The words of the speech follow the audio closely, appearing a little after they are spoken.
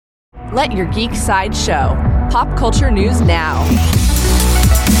Let your geek side show. Pop culture news now.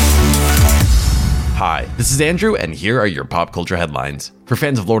 Hi, this is Andrew, and here are your pop culture headlines. For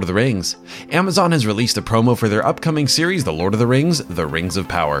fans of Lord of the Rings, Amazon has released a promo for their upcoming series, The Lord of the Rings: The Rings of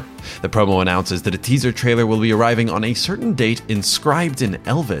Power. The promo announces that a teaser trailer will be arriving on a certain date inscribed in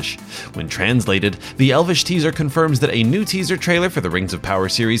Elvish. When translated, the Elvish teaser confirms that a new teaser trailer for the Rings of Power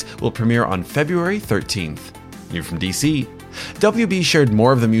series will premiere on February 13th. New from DC. WB shared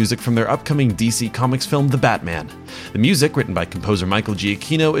more of the music from their upcoming DC Comics film, The Batman. The music, written by composer Michael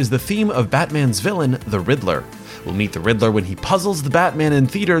Giacchino, is the theme of Batman's villain, the Riddler. We'll meet the Riddler when he puzzles the Batman in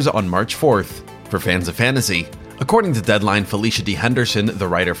theaters on March 4th. For fans of fantasy, according to Deadline, Felicia D. Henderson, the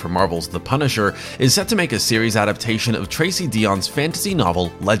writer for Marvel's The Punisher, is set to make a series adaptation of Tracy Deonn's fantasy novel,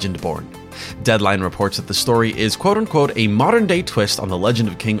 Legendborn. Deadline reports that the story is quote-unquote a modern-day twist on the legend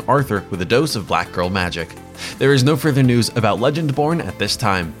of King Arthur with a dose of black girl magic. There is no further news about Legendborn at this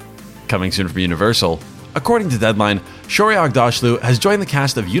time. Coming soon from Universal. According to Deadline, Shohreh Aghdashloo has joined the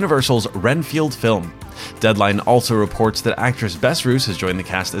cast of Universal's Renfield film. Deadline also reports that actress Bess Roos has joined the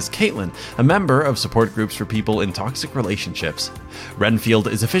cast as Caitlin, a member of support groups for people in toxic relationships. Renfield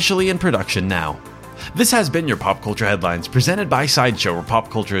is officially in production now. This has been your Pop Culture Headlines, presented by Sideshow, where pop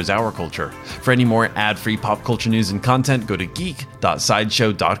culture is our culture. For any more ad-free pop culture news and content, go to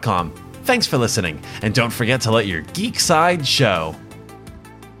geek.sideshow.com. Thanks for listening, and don't forget to let your geek side show.